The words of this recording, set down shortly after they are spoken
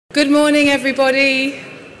Good morning, everybody.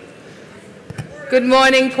 Good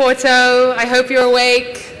morning, Porto. I hope you're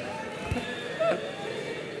awake.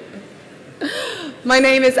 My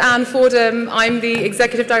name is Anne Fordham. I'm the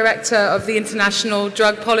Executive Director of the International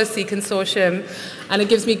Drug Policy Consortium, and it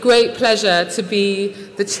gives me great pleasure to be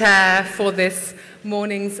the chair for this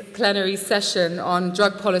morning's plenary session on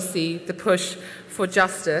drug policy, the push for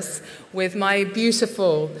justice, with my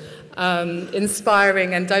beautiful,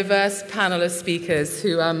 inspiring and diverse panel of speakers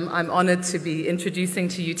who I'm honored to be introducing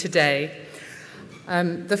to you today.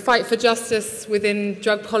 The fight for justice within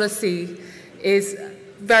drug policy is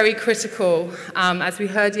very critical. As we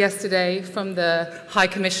heard yesterday from the High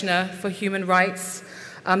Commissioner for Human Rights,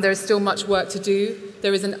 there is still much work to do.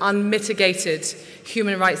 There is an unmitigated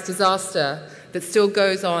human rights disaster that still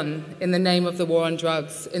goes on in the name of the war on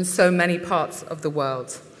drugs in so many parts of the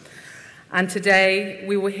world. And today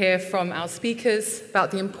we will hear from our speakers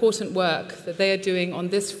about the important work that they are doing on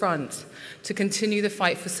this front to continue the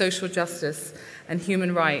fight for social justice and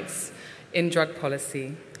human rights in drug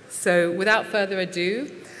policy. So without further ado,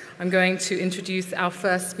 I'm going to introduce our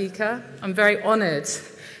first speaker. I'm very honored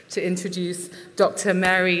to introduce Dr.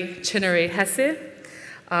 Mary Chinery-Hesse.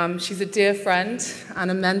 She's a dear friend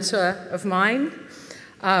and a mentor of mine.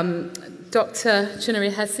 Dr.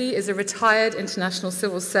 Chinery-Hesse is a retired international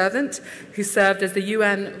civil servant who served as the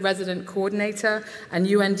UN resident coordinator and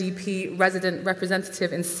UNDP resident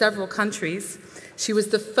representative in several countries. She was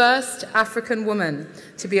the first African woman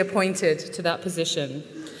to be appointed to that position,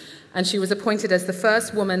 and she was appointed as the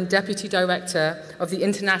first woman deputy director of the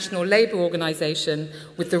International Labour Organization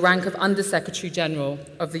with the rank of Under-Secretary General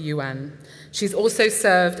of the UN. She's also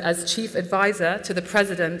served as chief advisor to the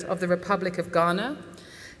President of the Republic of Ghana.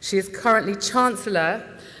 She is currently Chancellor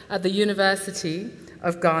at the University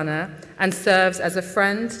of Ghana and serves as a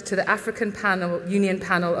friend to the African Union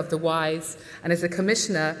Panel of the WISE and is a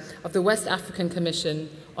commissioner of the West African Commission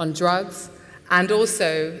on Drugs, and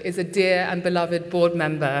also is a dear and beloved board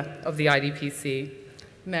member of the IDPC.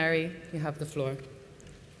 Mary, you have the floor.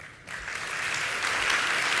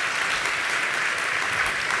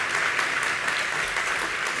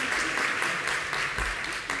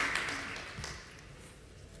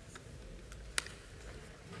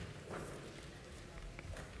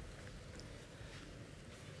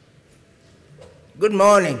 Good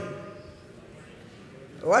morning.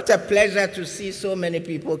 What a pleasure to see so many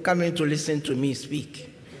people coming to listen to me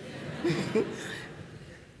speak.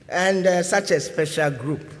 And such a special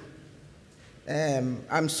group.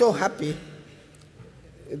 I'm so happy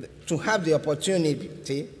to have the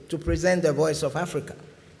opportunity to present the voice of Africa,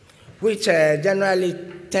 which generally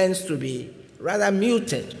tends to be rather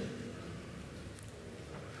muted.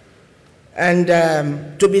 And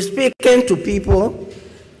to be speaking to people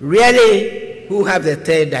really who have the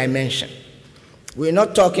third dimension. We're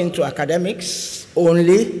not talking to academics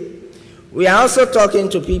only. We are also talking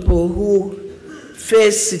to people who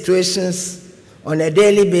face situations on a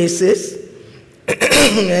daily basis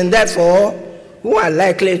and therefore who are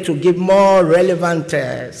likely to give more relevant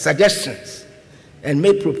suggestions and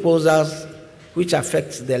make proposals which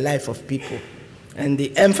affect the life of people. And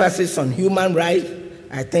the emphasis on human rights,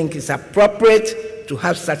 I think, is appropriate to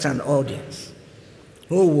have such an audience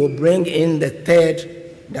who will bring in the third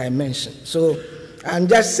dimension. So I'm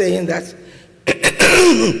just saying that,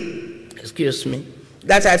 excuse me,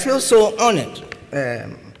 that I feel so honored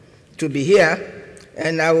to be here,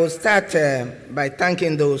 and I will start by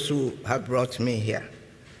thanking those who have brought me here.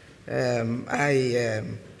 I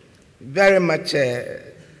very much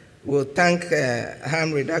will thank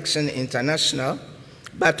Harm Reduction International,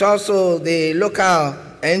 but also the local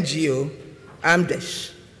NGO, AMDESH,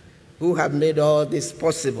 who have made all this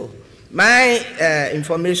possible. My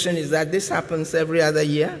information is that this happens every other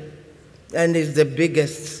year, and it's the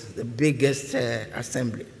biggest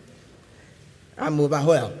assembly. I'm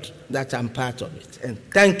overwhelmed that I'm part of it, and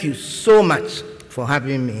thank you so much for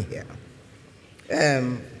having me here.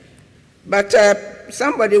 But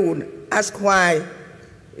somebody would ask why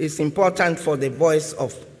it's important for the voice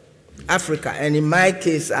of Africa, and in my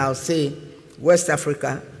case, I'll say West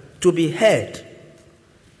Africa, to be heard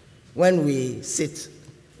when we sit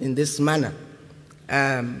in this manner.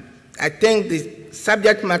 I think the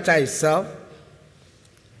subject matter itself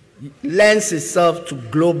lends itself to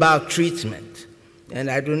global treatment, and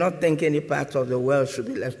I do not think any part of the world should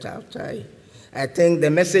be left out. I think the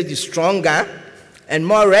message is stronger and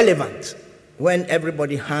more relevant when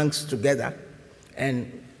everybody hangs together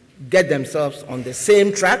and get themselves on the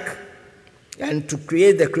same track and to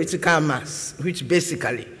create the critical mass, which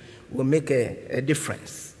basically will make a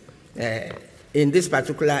difference in this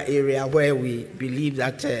particular area where we believe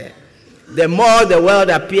that the more the world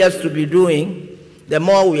appears to be doing, the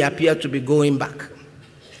more we appear to be going back.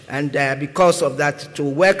 And because of that, to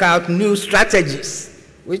work out new strategies,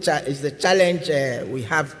 which is the challenge we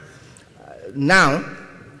have now,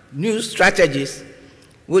 new strategies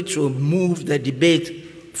which will move the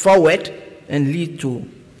debate forward and lead to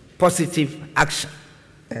positive action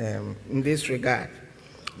in this regard.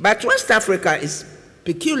 But West Africa is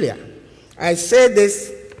peculiar. I say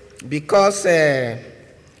this because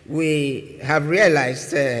we have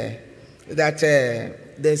realized that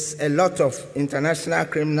there's a lot of international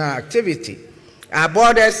criminal activity. Our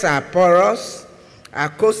borders are porous, our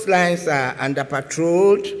coastlines are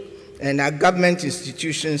under-patrolled, and our government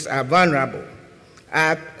institutions are vulnerable.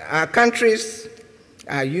 Our countries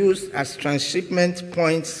are used as transshipment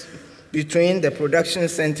points between the production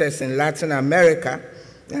centers in Latin America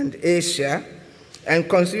and Asia, and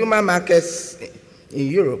consumer markets in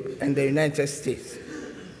Europe and the United States.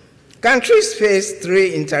 Countries face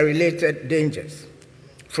three interrelated dangers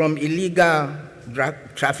from illegal drug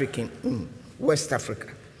trafficking in West Africa.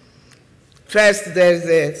 First, there's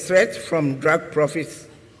a threat from drug profits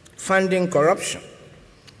funding corruption,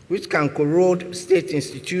 which can corrode state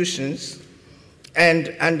institutions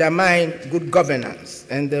and undermine good governance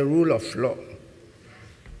and the rule of law.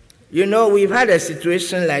 You know, we've had a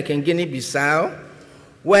situation like in Guinea-Bissau,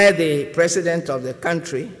 where the president of the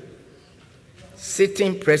country,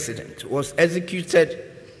 sitting president, was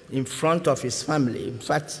executed in front of his family, in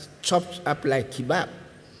fact, chopped up like kebab,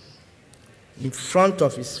 in front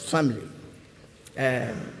of his family,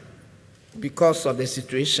 because of the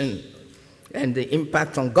situation and the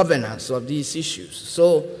impact on governance of these issues.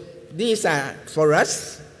 So these are, for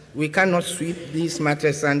us, we cannot sweep these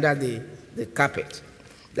matters under the carpet.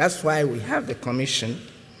 That's why we have the commission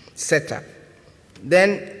set up.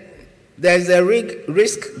 Then there's a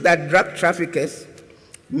risk that drug traffickers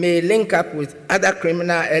may link up with other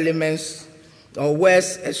criminal elements or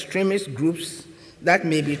worse, extremist groups that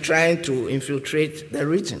may be trying to infiltrate the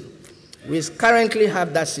region. We currently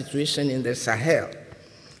have that situation in the Sahel.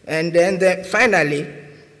 And then finally,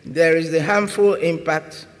 there is the harmful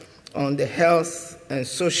impact on the health and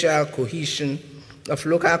social cohesion of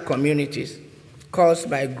local communities caused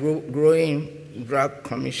by growing drug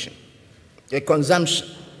consumption.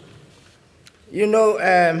 You know,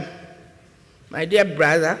 my dear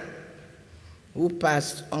brother, who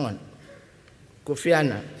passed on, Kofi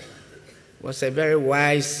Annan, was a very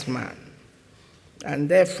wise man. And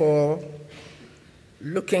therefore,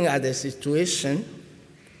 looking at the situation,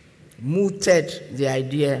 mooted the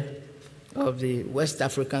idea of the West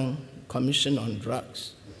African Commission on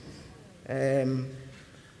Drugs.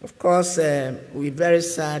 Of course, we're very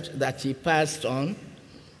sad that he passed on.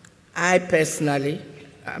 I personally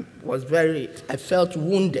I felt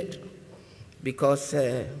wounded because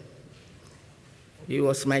he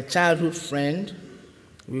was my childhood friend.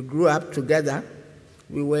 We grew up together.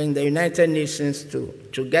 We were in the United Nations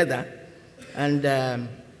together, and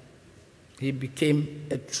he became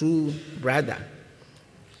a true brother.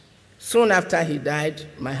 Soon after he died,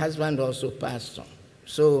 my husband also passed on.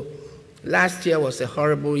 So last year was a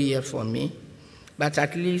horrible year for me, but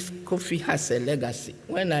at least Kofi has a legacy.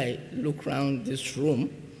 When I look around this room,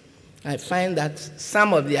 I find that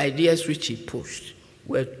some of the ideas which he pushed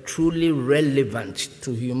were truly relevant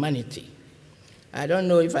to humanity. I don't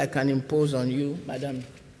know if I can impose on you, Madam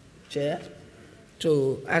Chair,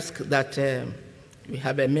 to ask that we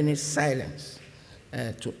have a minute's silence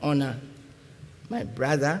to honor my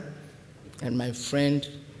brother and my friend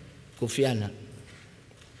Kofi Annan.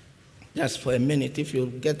 Just for a minute, if you'll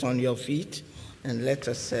get on your feet and let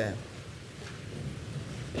us...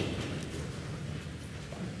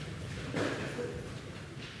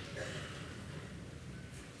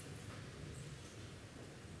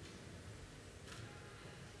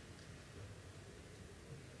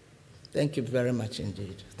 Thank you very much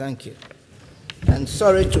indeed. Thank you. And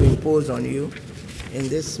sorry to impose on you in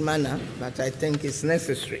this manner, but I think it's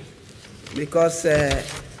necessary because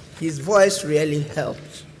his voice really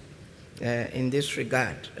helped in this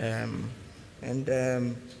regard.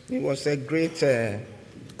 He was a great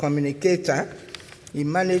communicator. He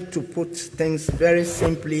managed to put things very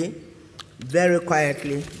simply, very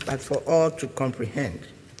quietly, but for all to comprehend.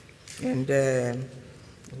 And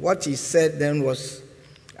what he said then was,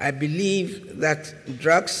 I believe that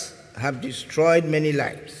drugs have destroyed many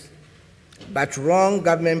lives, but wrong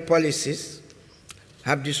government policies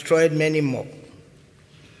have destroyed many more.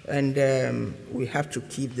 And we have to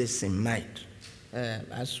keep this in mind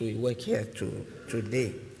as we work here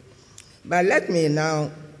today. But let me now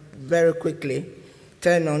very quickly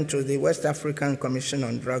turn on to the West African Commission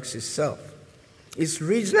on Drugs itself. It's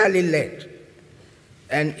regionally led,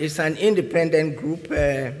 and it's an independent group.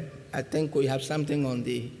 I think we have something on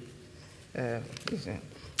the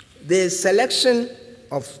selection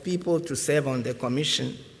of people to serve on the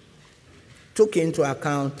commission took into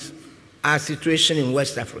account our situation in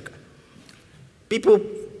West Africa. People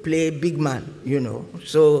play big man,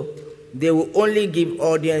 so they will only give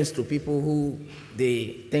audience to people who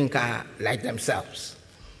they think are like themselves.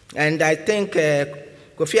 And I think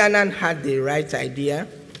Kofi Annan had the right idea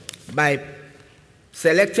by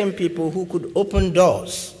selecting people who could open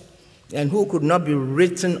doors and who could not be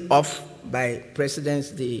written off by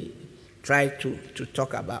presidents they try to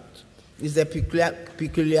talk about. It's the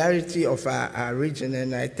peculiarity of our region,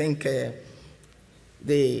 and I think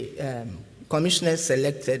the commissioners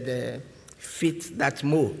selected fit that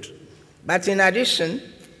mold. But in addition,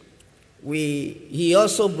 he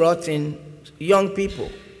also brought in young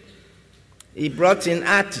people. He brought in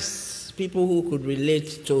artists, people who could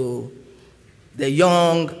relate to the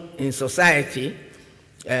young in society,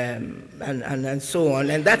 and so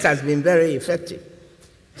on, and that has been very effective.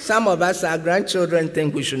 Some of us, our grandchildren,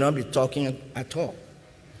 think we should not be talking at all.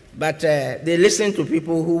 But they listen to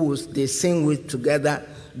people who they sing with together,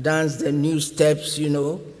 dance the new steps,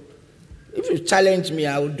 If you challenge me,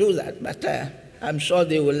 I will do that, but I'm sure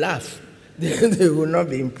they will laugh. They will not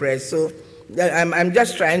be impressed. So I'm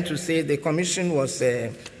just trying to say the commission was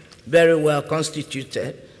very well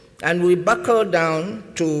constituted, and we buckled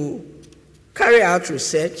down to carry out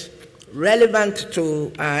research relevant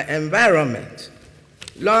to our environment.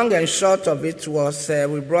 Long and short of it was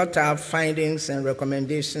we brought out findings and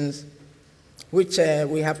recommendations, which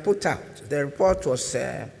we have put out. The report was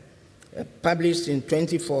published in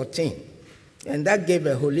 2014, and that gave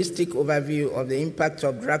a holistic overview of the impact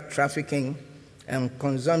of drug trafficking and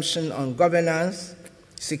consumption on governance,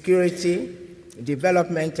 security,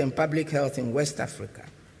 development, and public health in West Africa.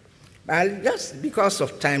 Just because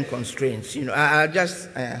of time constraints, I'll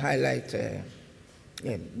just highlight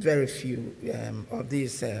very few of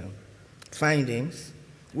these findings.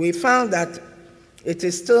 We found that it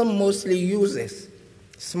is still mostly users,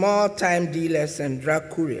 small-time dealers and drug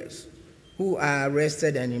couriers who are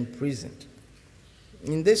arrested and imprisoned.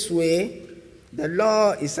 In this way, the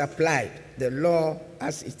law is applied. The law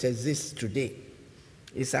as it exists today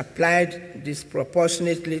is applied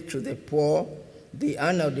disproportionately to the poor, the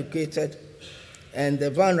uneducated, and the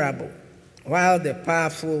vulnerable, while the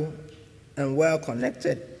powerful and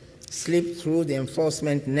well-connected slip through the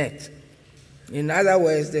enforcement net. In other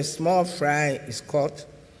words, the small fry is caught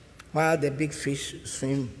while the big fish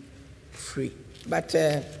swim free. But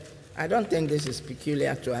I don't think this is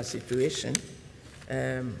peculiar to our situation.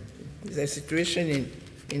 It's a situation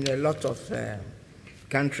in a lot of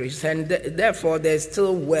countries, and therefore there's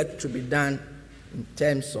still work to be done in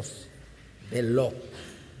terms of the law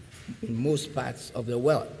in most parts of the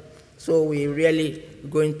world. So we're really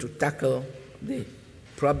going to tackle the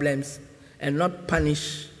problems and not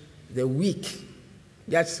punish the weak,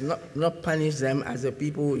 just not punish them as the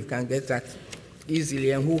people who can get at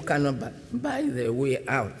easily and who cannot buy their way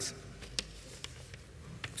out.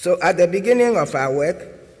 So at the beginning of our work,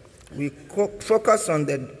 we focus on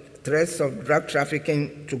the threats of drug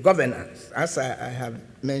trafficking to governance, as I have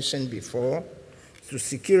mentioned before, to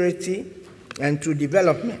security, and to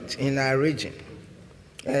development in our region.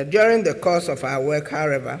 During the course of our work,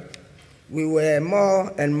 however, we were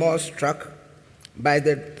more and more struck by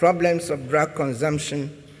the problems of drug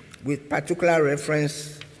consumption, with particular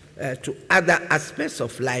reference to other aspects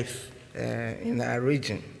of life in our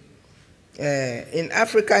region. In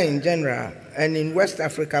Africa in general, and in West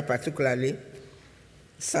Africa particularly,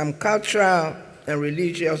 some cultural and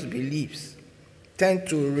religious beliefs tend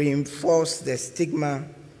to reinforce the stigma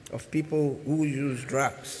of people who use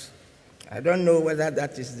drugs. I don't know whether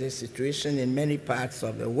that is the situation in many parts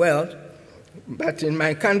of the world, but in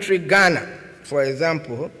my country, Ghana, for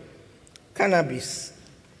example, cannabis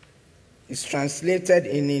is translated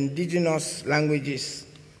in indigenous languages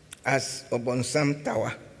as Obonsam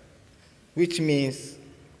Tawa, which means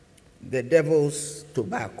the devil's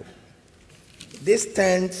tobacco. This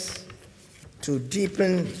tends to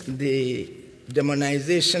deepen the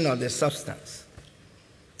demonization of the substance.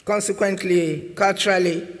 Consequently,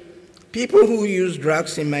 culturally, people who use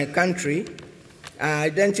drugs in my country are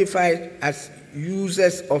identified as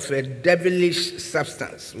users of a devilish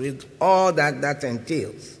substance with all that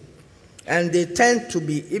entails. And they tend to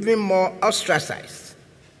be even more ostracized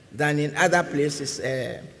than in other places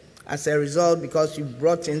as a result, because you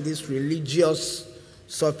brought in this religious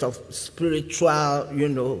sort of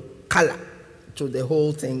spiritual, color to the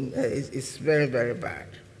whole thing. It's very, very bad.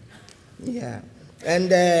 Yeah.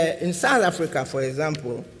 And in South Africa, for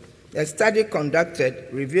example, a study conducted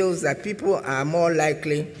reveals that people are more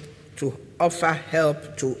likely to offer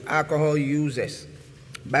help to alcohol users,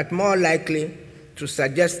 but more likely to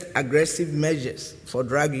suggest aggressive measures for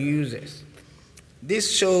drug users.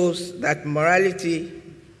 This shows that morality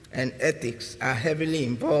and ethics are heavily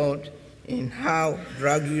involved in how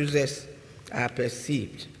drug users are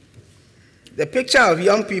perceived. The picture of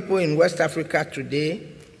young people in West Africa today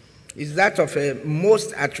is that of a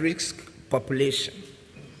most at-risk population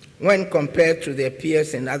when compared to their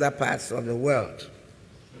peers in other parts of the world.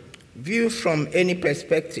 Viewed from any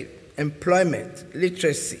perspective, employment,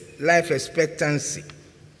 literacy, life expectancy,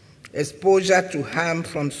 exposure to harm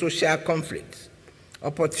from social conflicts,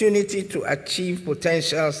 opportunity to achieve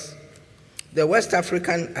potentials, the West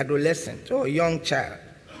African adolescent or young child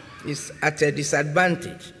is at a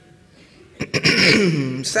disadvantage.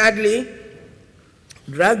 Sadly,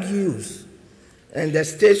 drug use and the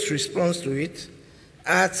state's response to it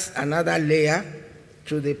adds another layer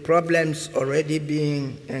to the problems already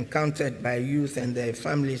being encountered by youth and their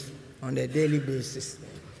families on a daily basis,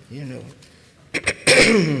 you know.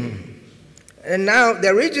 And now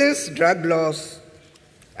the region's drug laws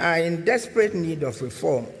are in desperate need of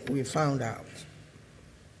reform, we found out.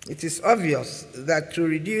 It is obvious that to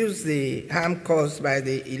reduce the harm caused by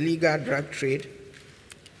the illegal drug trade,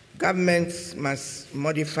 governments must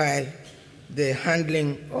modify the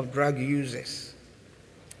handling of drug users.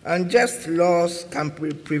 Unjust laws can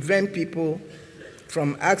prevent people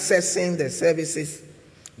from accessing the services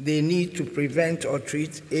they need to prevent or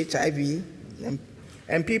treat HIV,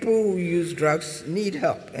 and people who use drugs need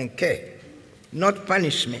help and care, not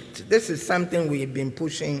punishment. This is something we've been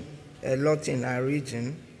pushing a lot in our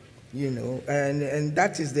region, you know, and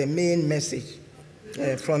that is the main message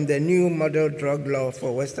from the new model drug law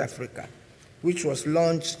for West Africa, which was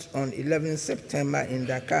launched on 11 September in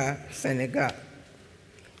Dakar, Senegal.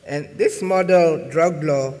 And this model drug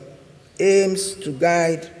law aims to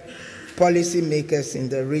guide policymakers in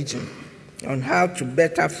the region on how to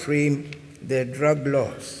better frame their drug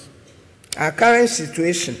laws. Our current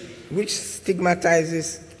situation, which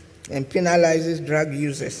stigmatizes and penalizes drug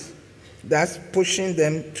users, thus pushing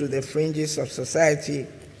them to the fringes of society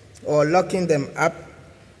or locking them up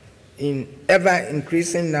in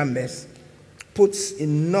ever-increasing numbers, puts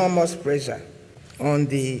enormous pressure on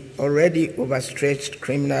the already overstretched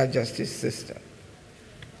criminal justice system.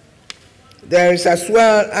 There is as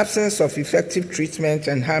well absence of effective treatment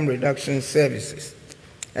and harm reduction services.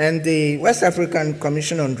 And the West African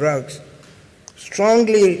Commission on Drugs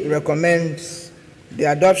strongly recommends the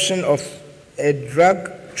adoption of a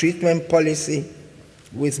drug treatment policy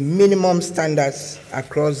with minimum standards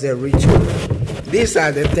across the region. These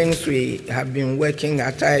are the things we have been working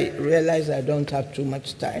at. I realize I don't have too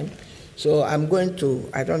much time, so I'm going to,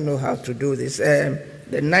 I don't know how to do this.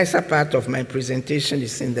 The nicer part of my presentation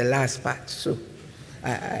is in the last part, so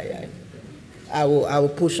I will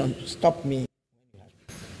push on, stop me.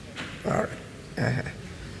 All right.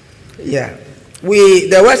 Yeah.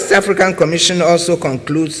 The West African Commission also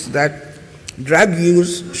concludes that drug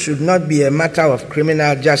use should not be a matter of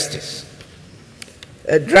criminal justice.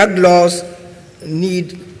 Drug laws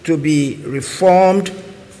need to be reformed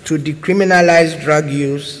to decriminalize drug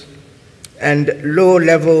use and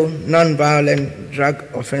low-level non-violent drug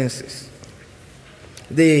offenses.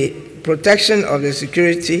 The protection of the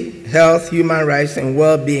security, health, human rights, and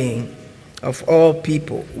well-being of all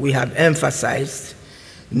people, we have emphasized,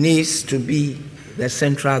 needs to be the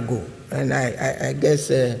central goal. And I guess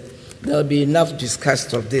there'll be enough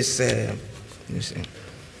discussed of this.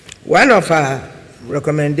 One of our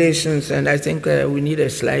recommendations, and I think we need a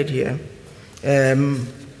slide here,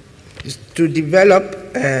 is to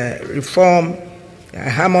develop, reform,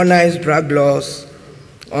 harmonize drug laws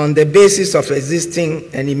on the basis of existing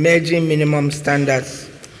and emerging minimum standards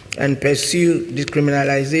and pursue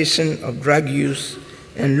decriminalization of drug use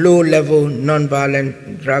and low-level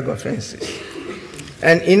non-violent drug offenses.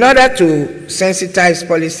 And in order to sensitize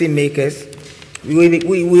policymakers,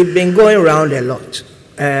 we've been going around a lot.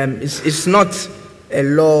 It's not a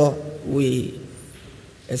law we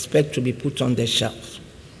expect to be put on the shelf.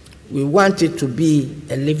 We want it to be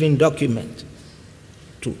a living document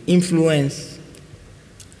to influence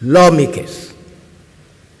lawmakers.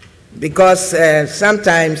 Because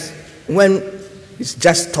sometimes when it's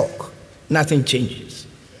just talk, nothing changes.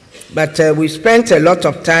 But we spent a lot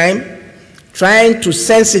of time trying to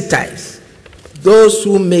sensitize those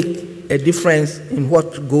who make a difference in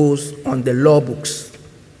what goes on the law books,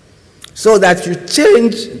 so that you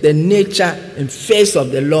change the nature and face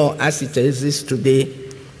of the law as it exists today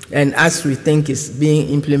and as we think is being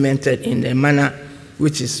implemented in a manner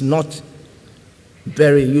which is not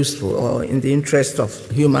very useful or in the interest of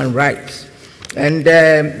human rights. And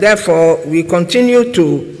therefore, we continue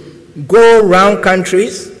to go around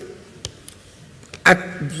countries at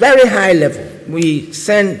very high level. We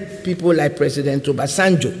send people like President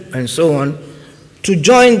Obasanjo and so on to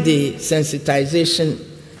join the sensitization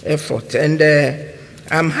effort. And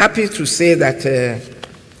I'm happy to say that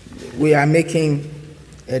we are making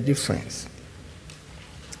a difference.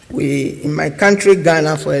 In my country,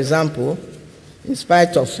 Ghana, for example, in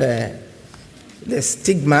spite of the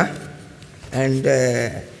stigma and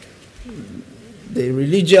the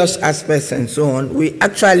religious aspects and so on, we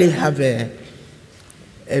actually have a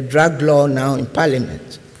drug law now in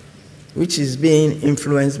Parliament, which is being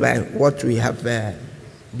influenced by what we have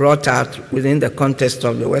brought out within the context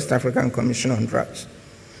of the West African Commission on Drugs.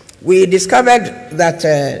 We discovered that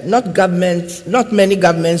not many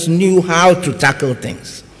governments knew how to tackle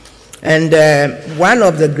things. And one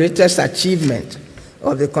of the greatest achievements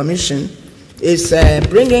of the Commission is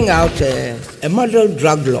bringing out a model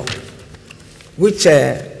drug law, which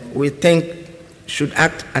we think should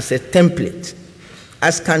act as a template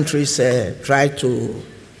as countries try to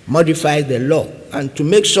modify the law, and to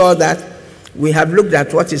make sure that we have looked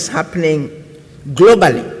at what is happening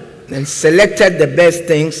globally and selected the best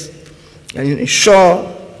things and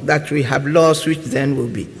ensure that we have laws which then will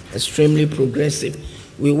be extremely progressive.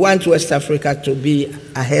 We want West Africa to be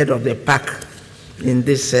ahead of the pack in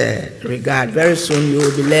this regard. Very soon you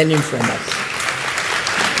will be learning from us.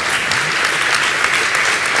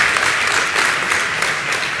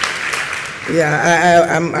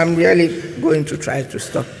 Yeah, I'm really going to try to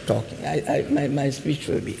stop talking. My speech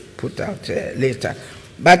will be put out later.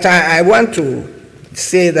 But I want to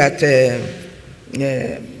say that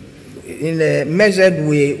in a measured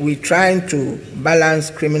way, we're trying to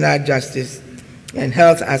balance criminal justice and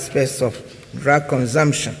health aspects of drug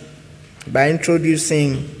consumption by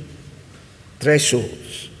introducing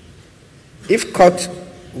thresholds. If caught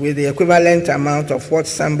with the equivalent amount of what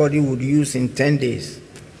somebody would use in 10 days,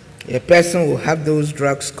 a person will have those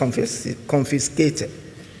drugs confiscated,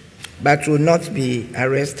 but will not be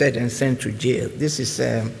arrested and sent to jail. This is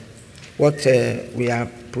what we are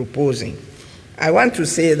proposing. I want to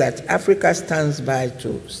say that Africa stands by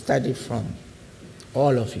to study from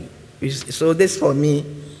all of you. So this, for me,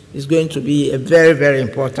 is going to be a very, very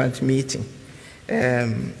important meeting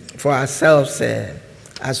for ourselves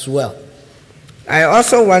as well. I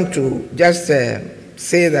also want to just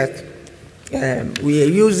say that we are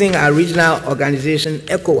using our regional organization,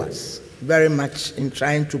 ECOWAS, very much in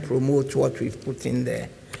trying to promote what we've put in there,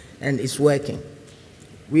 and it's working.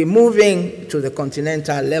 We're moving to the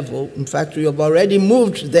continental level. In fact, we have already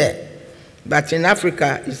moved there. But in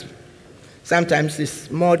Africa, sometimes it's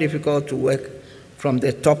more difficult to work from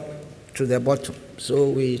the top to the bottom. So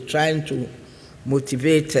we're trying to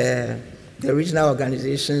motivate the regional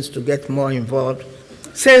organizations to get more involved.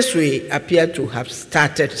 Since we appear to have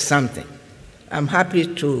started something, I'm happy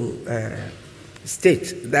to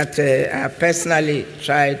state that I personally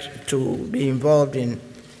tried to be involved in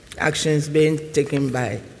actions being taken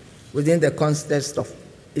within the context of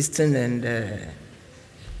Eastern and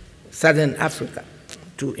Southern Africa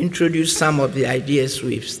to introduce some of the ideas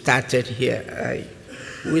we've started here.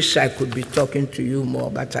 I wish I could be talking to you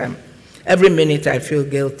more, but every minute I feel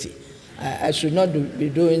guilty. I should not be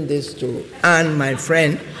doing this to Anne, my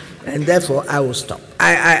friend, and therefore I will stop.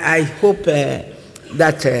 I hope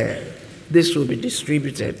that this will be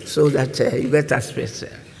distributed so that you get a space.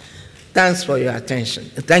 Thanks for your attention.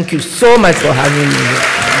 Thank you so much for having me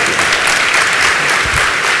here.